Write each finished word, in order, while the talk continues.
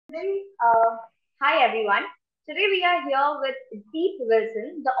Today, hi everyone. Today we are here with Deep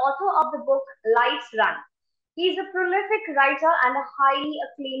Wilson, the author of the book Life's Run. He is a prolific writer and a highly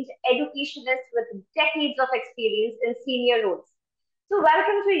acclaimed educationist with decades of experience in senior roles. So,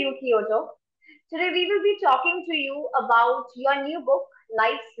 welcome to Ukiyoto. Today we will be talking to you about your new book,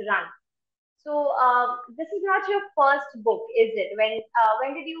 Life's Run. So, this is not your first book, is it?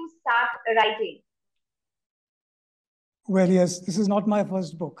 When did you start writing? Well, yes, this is not my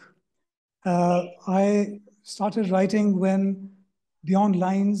first book. I started writing when Beyond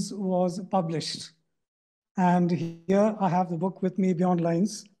Lines was published. And here I have the book with me, Beyond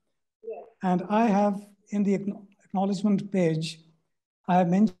Lines. Yes. And I have in the acknowledgement page, I have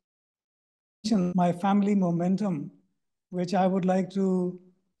mentioned my family momentum, which I would like to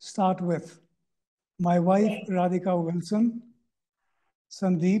start with. My wife, Yes. Radhika Wilson,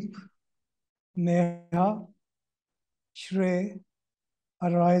 Sandeep, Neha, Shrey,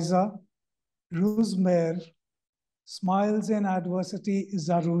 Ariza, Rosemare, Smiles in Adversity,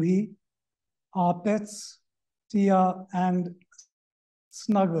 Zaruhi, Our Pets, Tia, and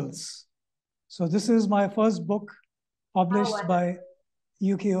Snuggles. So this is my first book How published by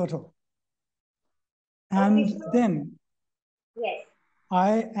wonderful. Ukiyoto. Okay, And so then yes.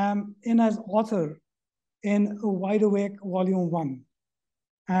 I am in as author in Wide Awake Volume 1.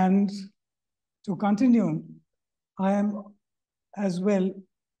 And to continue, I am as well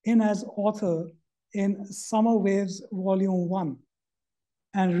in as author in Summer Waves Volume 1.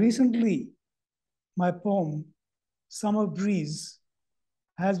 And recently, my poem, Summer Breeze,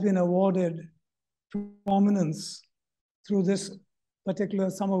 has been awarded prominence through this particular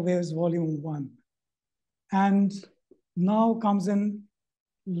Summer Waves Volume 1. And now comes in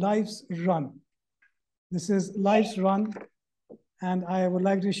Life's Run. This is Life's Yes. Run, and I would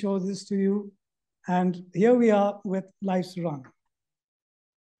like to show this to you. And here we are with Life's Run.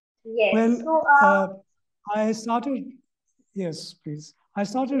 Yes. Well, So, I started, yes, please. I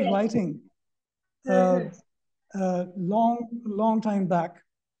started yes. writing uh, Mhm. a long time back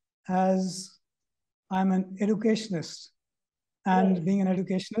as I'm an educationist. Yes. And being an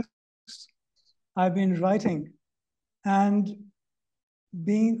educationist, I've been writing and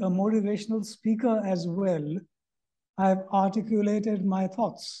being a motivational speaker as well. I've articulated my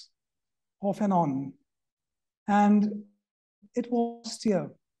thoughts off and on. And it was last year,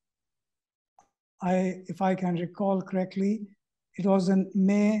 if I can recall correctly, it was in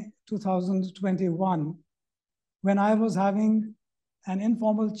May 2021 when I was having an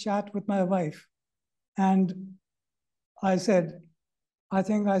informal chat with my wife. And I said, I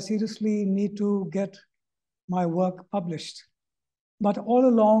think I seriously need to get my work published. But all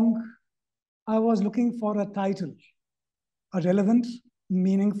along, I was looking for a title, a relevant,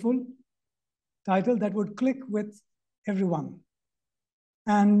 meaningful title that would click with everyone.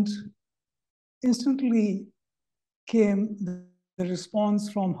 And instantly came the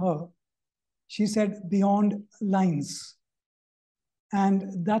response from her. She said, Beyond Lines.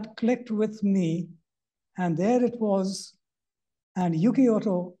 And that clicked with me. And there it was. And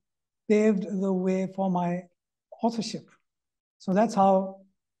Ukiyoto paved the way for my authorship. So that's how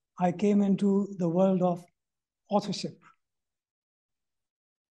I came into the world of authorship.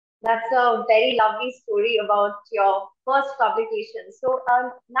 That's a very lovely story about your first publication. So,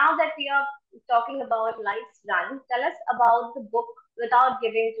 now that we are talking about Life's Run, tell us about the book without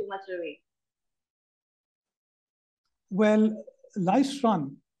giving too much away. Well, Life's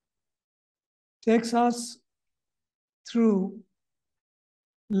Run takes us through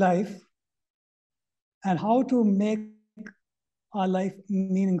life and how to make our life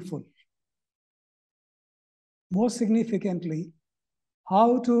meaningful. More significantly,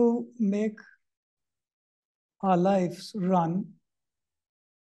 how to make our lives run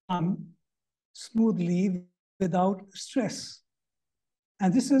smoothly without stress.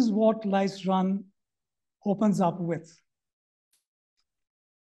 And this is what Life's Run opens up with.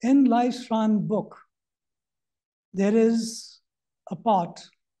 In Life's Run book, there is a part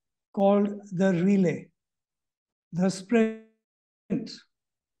called the relay, the sprint,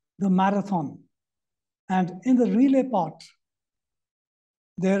 the marathon. And in the relay part,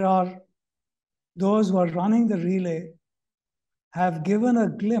 there are those who are running the relay have given a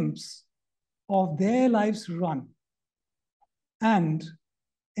glimpse of their life's run. And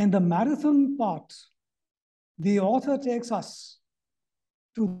in the marathon part, the author takes us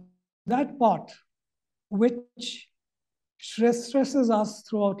to that part which stresses us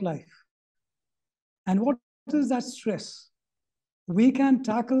throughout life. And what is that stress? We can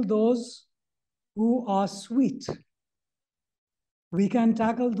tackle those who are sweet. We can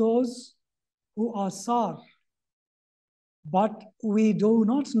tackle those who are sour. but we do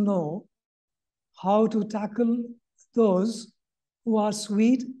not know how to tackle those who are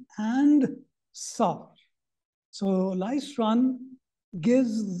sweet and sour. So Life's Run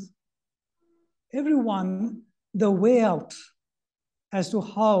gives everyone the way out as to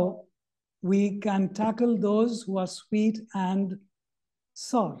how we can tackle those who are sweet and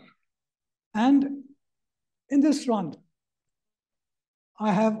sour. And in this run,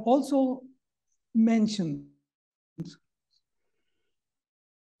 I have also mentioned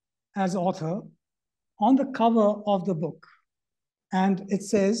as author on the cover of the book, and it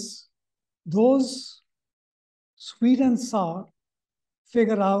says, those sweet and sour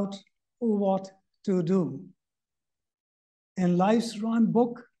figure out what to do. In Life's Run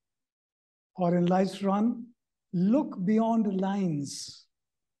book or in Life's Run, look beyond lines.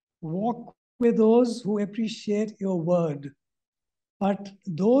 Walk with those who appreciate your word. But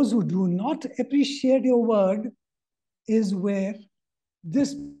those who do not appreciate your word is where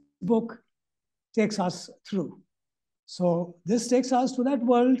this book takes us through. So this takes us to that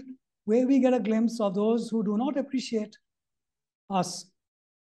world where we get a glimpse of those who do not appreciate us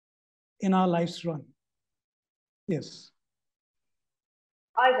in our life's run. Yes.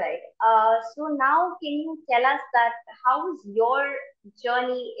 All right. So now can you tell us that how was your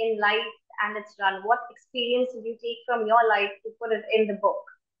journey in life and its run? What experience did you take from your life to put it in the book?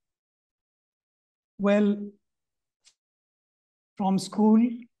 Well, from school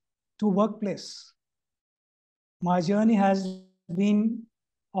to workplace, my journey has been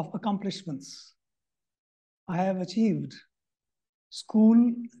of accomplishments. I have achieved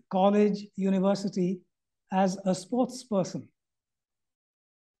school, college, university as a sports person.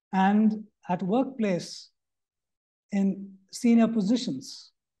 And at workplace, in senior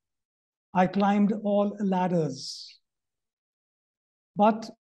positions, I climbed all ladders. But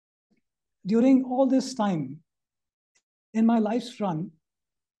during all this time, in my life's run,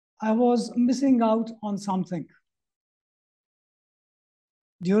 I was missing out on something.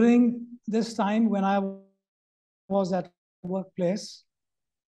 During this time when I was at workplace,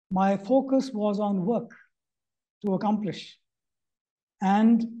 my focus was on work to accomplish.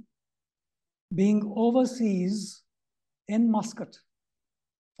 And being overseas in Muscat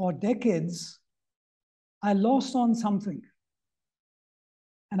for decades, I lost on something.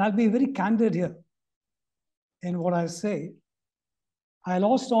 And I'll be very candid here in what I say. I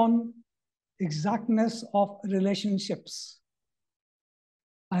lost on exactness of relationships.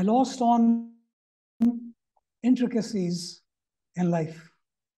 I lost on intricacies in life,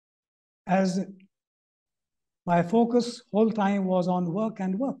 as my focus whole time was on work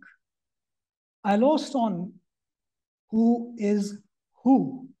and work. I lost on who is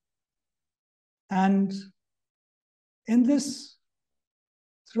who. And in this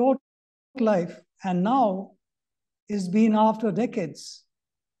throughout life, and now it's been after decades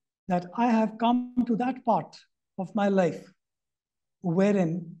that I have come to that part of my life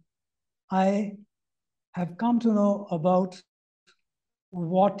wherein I have come to know about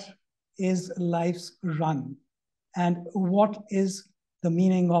what is life's run and what is the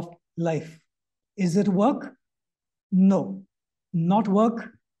meaning of life. Is it work? No, not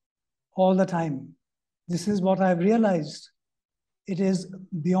work all the time. This is what I've realized. It is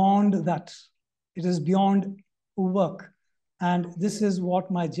beyond that. It is beyond work. And this is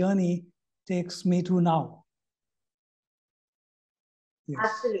what my journey takes me to now. Yes.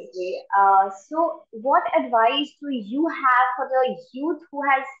 Absolutely. So what advice do you have for the youth who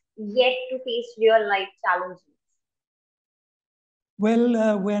has yet to face real life challenges?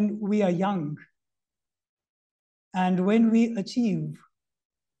 Well, when we are young and when we achieve,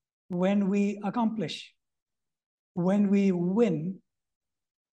 when we accomplish, when we win,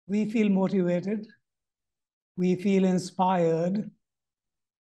 we feel motivated, we feel inspired.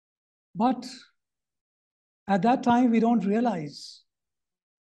 But at that time, we don't realize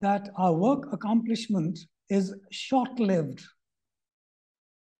that our work accomplishment is short-lived.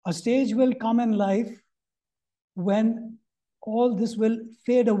 A stage will come in life when all this will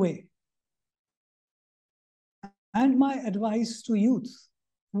fade away. And my advice to youth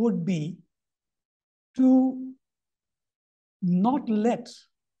would be to not let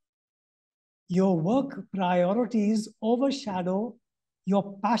your work priorities overshadow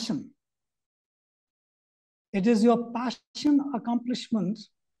your passion. It is your passion accomplishment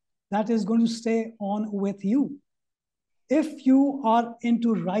that is going to stay on with you. If you are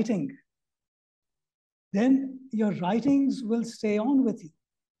into writing, then your writings will stay on with you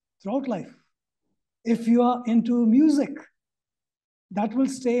throughout life. If you are into music, that will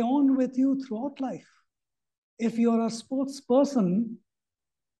stay on with you throughout life. If you are a sports person,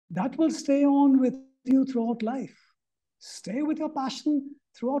 that will stay on with you throughout life. Stay with your passion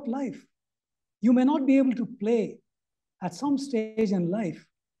throughout life. You may not be able to play at some stage in life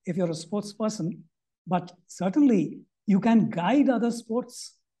if you're a sports person, but certainly you can guide other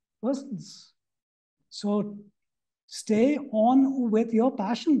sports persons. So stay on with your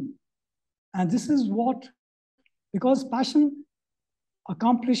passion. And this is what, because passion,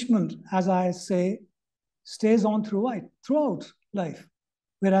 accomplishment, as I say, stays on throughout life,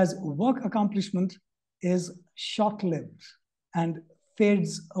 whereas work accomplishment is short-lived and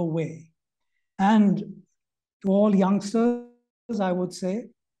fades away. And to all youngsters, I would say,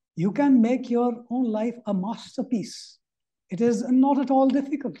 you can make your own life a masterpiece. It is not at all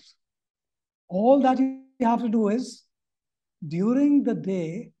difficult. All that you have to do is, during the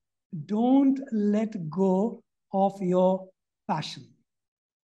day, don't let go of your passion.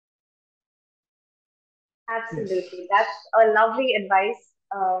 Absolutely. Yes. That's a lovely advice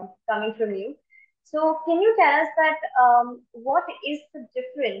coming from you. So, can you tell us that what is the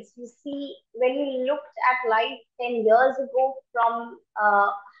difference you see when you looked at life 10 years ago from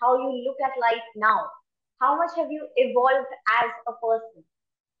how you look at life now? How much have you evolved as a person?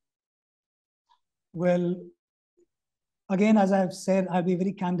 Well, again, as I've said, I'll be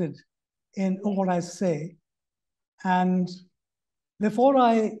very candid in Yes. what I say. And before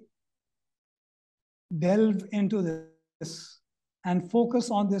I delve into this and focus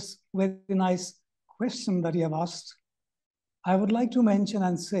on this very nice question that you have asked, I would like to mention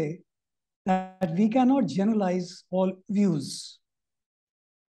and say that we cannot generalize all views.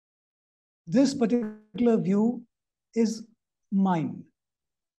 This particular view is mine,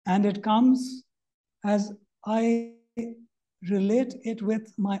 and it comes as I relate it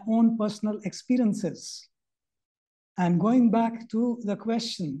with my own personal experiences. And going back to the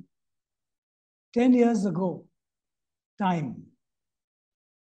question, 10 years ago, time.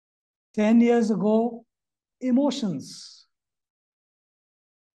 10 years ago, emotions.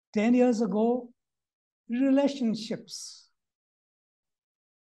 10 years ago, relationships.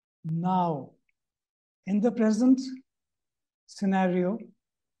 Now, in the present scenario,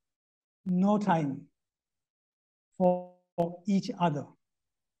 no time for each other.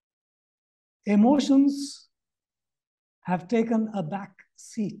 Emotions have taken a back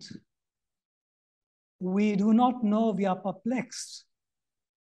seat. We do not know, we are perplexed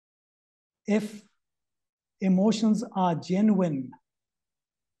if emotions are genuine.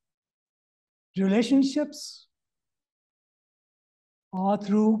 Relationships are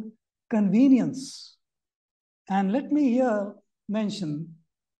through convenience. And let me here mention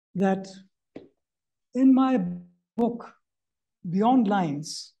that in my book, Beyond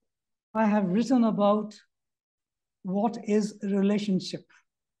Lines, I have written about what is a relationship.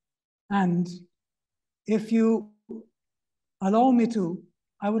 And if you allow me to,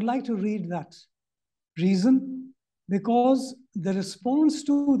 I would like to read that. Reason? Because the response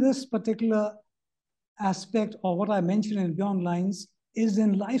to this particular aspect of what I mentioned in Beyond Lines is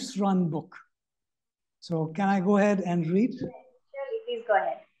in Life's Run book. So can I go ahead and read? Surely, please go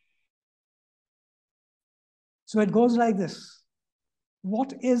ahead. So it goes like this.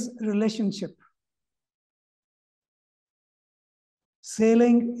 What is relationship?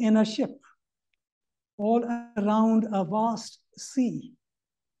 Sailing in a ship all around a vast sea.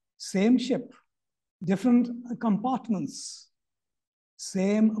 Same ship, different compartments.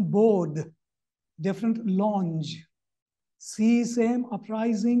 Same board, different launch. Sea, same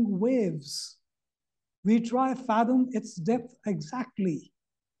uprising waves. We try fathom its depth exactly.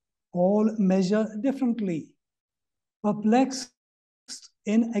 All measure differently. Perplexed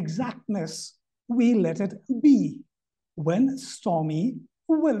in exactness, we let it be. When stormy,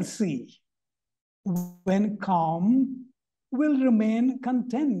 we'll see. When calm, we'll remain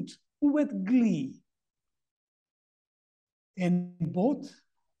content with glee. In both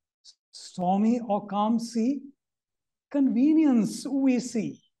stormy or calm sea, convenience we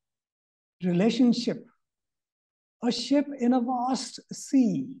see. Relationship, a ship in a vast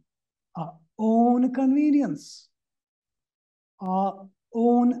sea, our own convenience. Our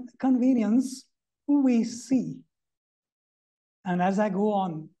own convenience we see. And as I go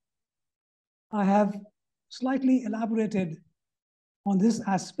on, I have slightly elaborated on this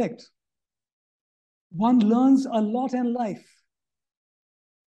aspect. One learns a lot in life,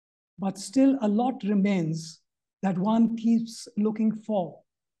 but still a lot remains that one keeps looking for.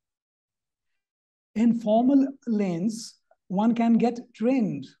 In formal lanes, one can get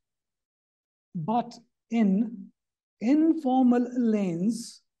trained, but in informal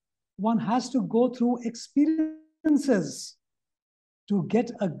lanes, one has to go through experiences to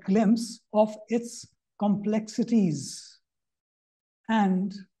get a glimpse of its complexities.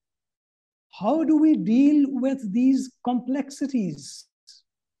 And how do we deal with these complexities?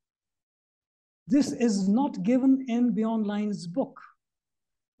 This is not given in Beyond Lines book,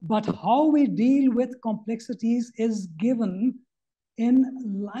 but how we deal with complexities is given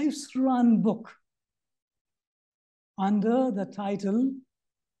in Life's Run book under the title,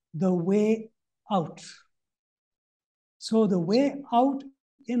 The Way Out. So the way out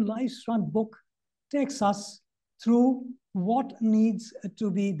in Life's Run book takes us through what needs to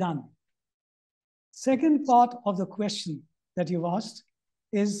be done. Second part of the question that you asked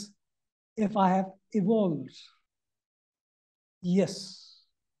is if I have evolved. Yes,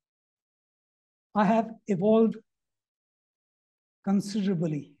 I have evolved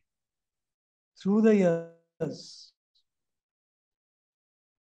considerably through the years.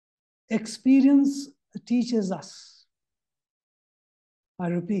 Experience teaches us. I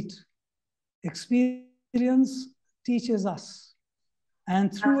repeat, experience teaches us.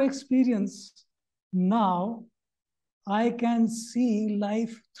 And through experience, now I can see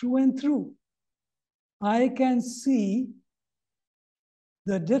life through and through. I can see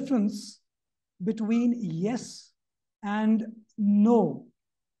the difference between yes and no.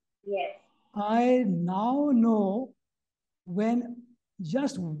 Yes. I now know when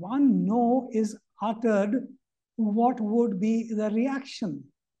just one no is uttered, what would be the reaction,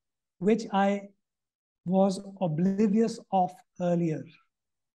 which I was oblivious of earlier,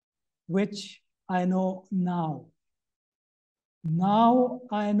 which I know now. Now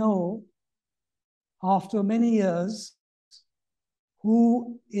I know, after many years,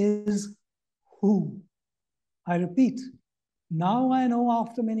 who is who. I repeat, now I know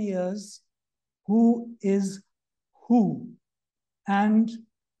after many years who is who and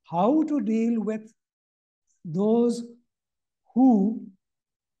how to deal with those who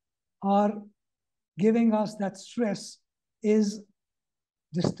are giving us that stress is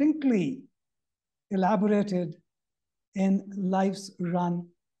distinctly elaborated in Life's Run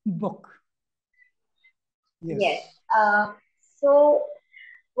book. Yes. Yes. So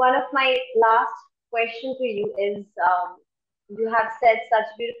one of my last question to you is, you have said such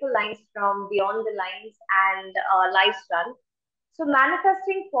beautiful lines from Beyond the Lines and Life's Run. So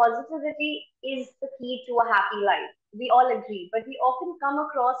manifesting positivity is the key to a happy life. We all agree, but we often come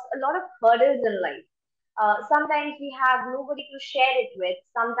across a lot of hurdles in life. Sometimes we have nobody to share it with.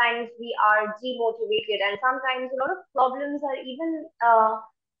 Sometimes we are demotivated, and sometimes a lot of problems are even,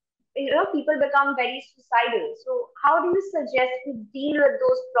 people become very suicidal. So, how do you suggest we deal with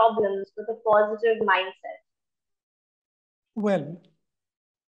those problems with a positive mindset? Well,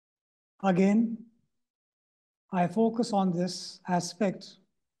 again, I focus on this aspect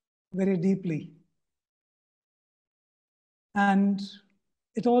very deeply. And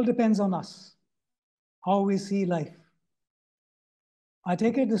it all depends on us, how we see life. I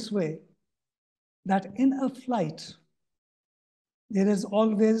take it this way, that in a flight, there is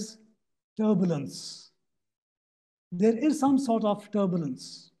always turbulence. There is some sort of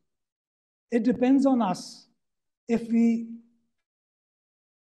turbulence. It depends on us if we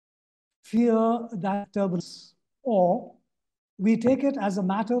fear that turbulence or we take it as a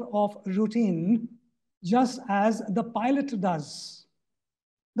matter of routine, just as the pilot does.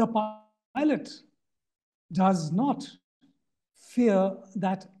 The pilot does not fear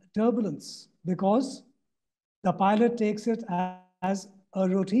that turbulence because the pilot takes it as a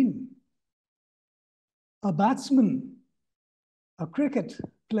routine. A batsman, a cricket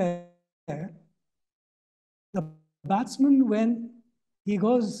player, the batsman, when he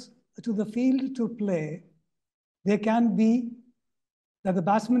goes to the field to play, there can be that the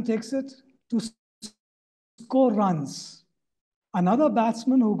batsman takes it to score runs. Another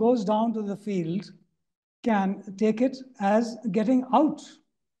batsman who goes down to the field can take it as getting out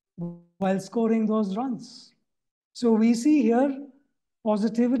while scoring those runs. So we see here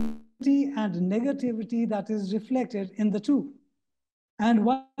positivity and negativity that is reflected in the two. And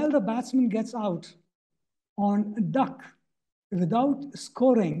while the batsman gets out on duck without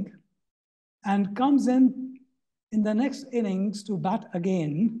scoring and comes in the next innings to bat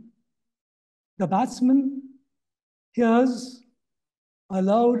again, the batsman hears a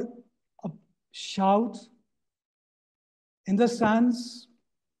loud shout. In the stands,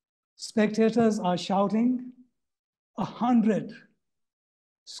 spectators are shouting, 100.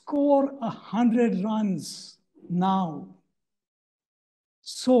 Score 100 runs now.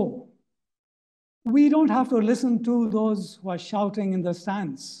 So we don't have to listen to those who are shouting in the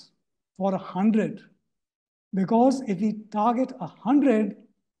stands for 100. Because if we target 100,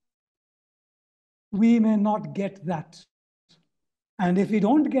 we may not get that. And if we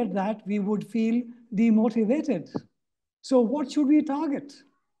don't get that, we would feel demotivated. So what should we target?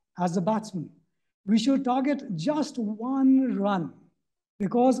 as a batsman. We should target just one run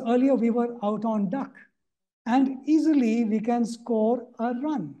because earlier we were out on duck and easily we can score a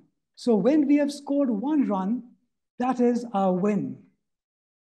run. So when we have scored one run, that is our win.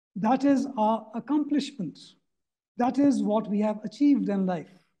 That is our accomplishment. That is what we have achieved in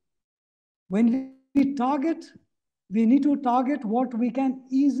life. When we target, we need to target what we can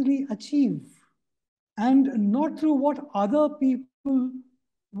easily achieve and not through what other people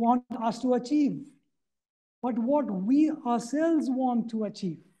want us to achieve, but what we ourselves want to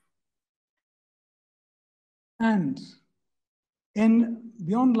achieve. And in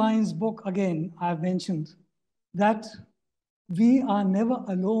Beyond Lines book, again, I've mentioned that we are never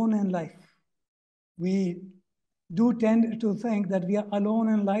alone in life. We do tend to think that we are alone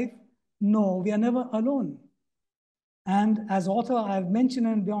in life. No, we are never alone. And as author, I've mentioned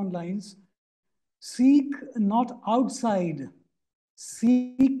in Beyond Lines, seek not outside,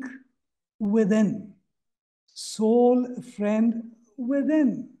 seek within. Soul friend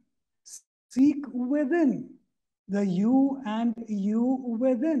within. Seek within. The you and you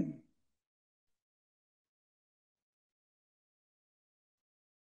within.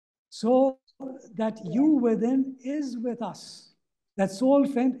 So that you within is with us. That soul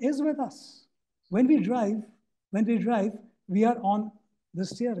friend is with us. When we drive, we are on the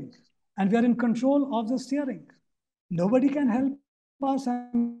steering and we are in control of the steering. Nobody can help us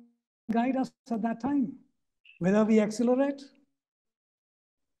and guide us at that time. Whether we accelerate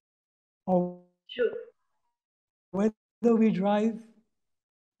or whether we drive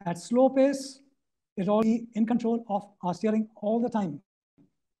at slow pace, it all be in control of our steering all the time,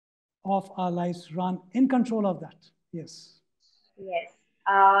 of our lives run in control of that. Yes. Yes,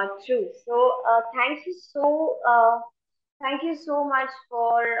 true. So, thank you so much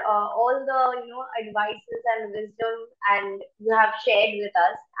for all the advices and wisdom and you have shared with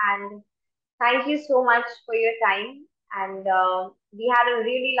us. And thank you so much for your time. And we had a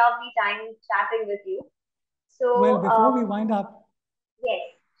really lovely time chatting with you. Well, So, before we wind up, yes,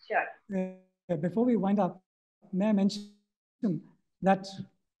 sure. may I mention that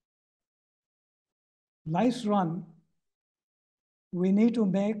life's run, we need to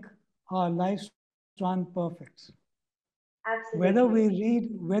make our life's run perfect. Absolutely.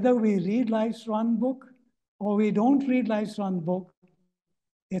 Whether we read life's run book or we don't read life's run book,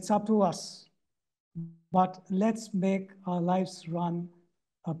 it's up to us. But let's make our life's run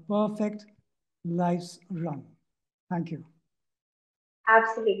a perfect life's run. Thank you.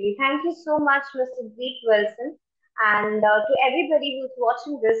 Absolutely. Thank you so much, Mr. Deep Wilson. And to everybody who's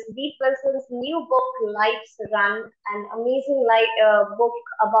watching this, Deep Wilson's new book, Life's Run, an amazing book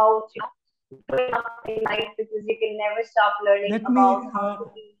about growing up in life because you can never stop learning Let me about how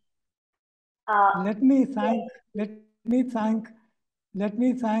to be. Uh, let me yes, thank let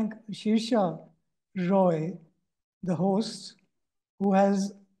me thank Shirsha Roy, the host, who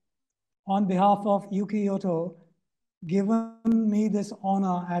has, on behalf of Ukiyoto, given me this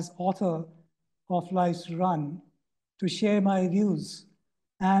honor as author of Life's Run to share my views.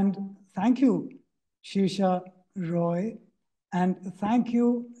 And thank you, Shirsha Roy, and thank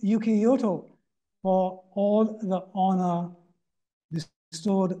you, Ukiyoto, for all the honor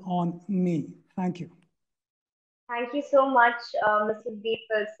bestowed on me. Thank you. thank you so much, Mr. Deep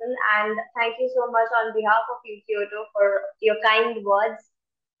Wilson, and thank you so much on behalf of Kyoto for your kind words.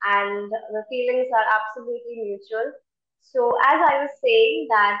 And the feelings are absolutely mutual. So, as I was saying,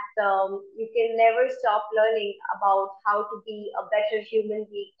 that you can never stop learning about how to be a better human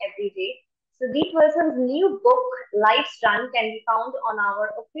being every day. So, Deep Wilson's new book, Life's Run, can be found on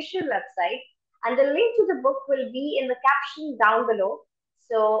our official website, and the link to the book will be in the caption down below.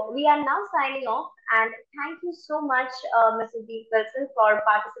 So, we are now signing off, and thank you so much, Mr. Deep Wilson, for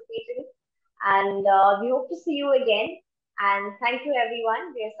participating. And we hope to see you again. And thank you,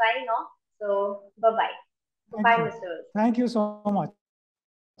 everyone. We are signing off. So, bye bye. Thank Bye, you. Mr. Wilson. Thank you so much.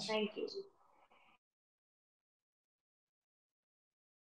 Thank you.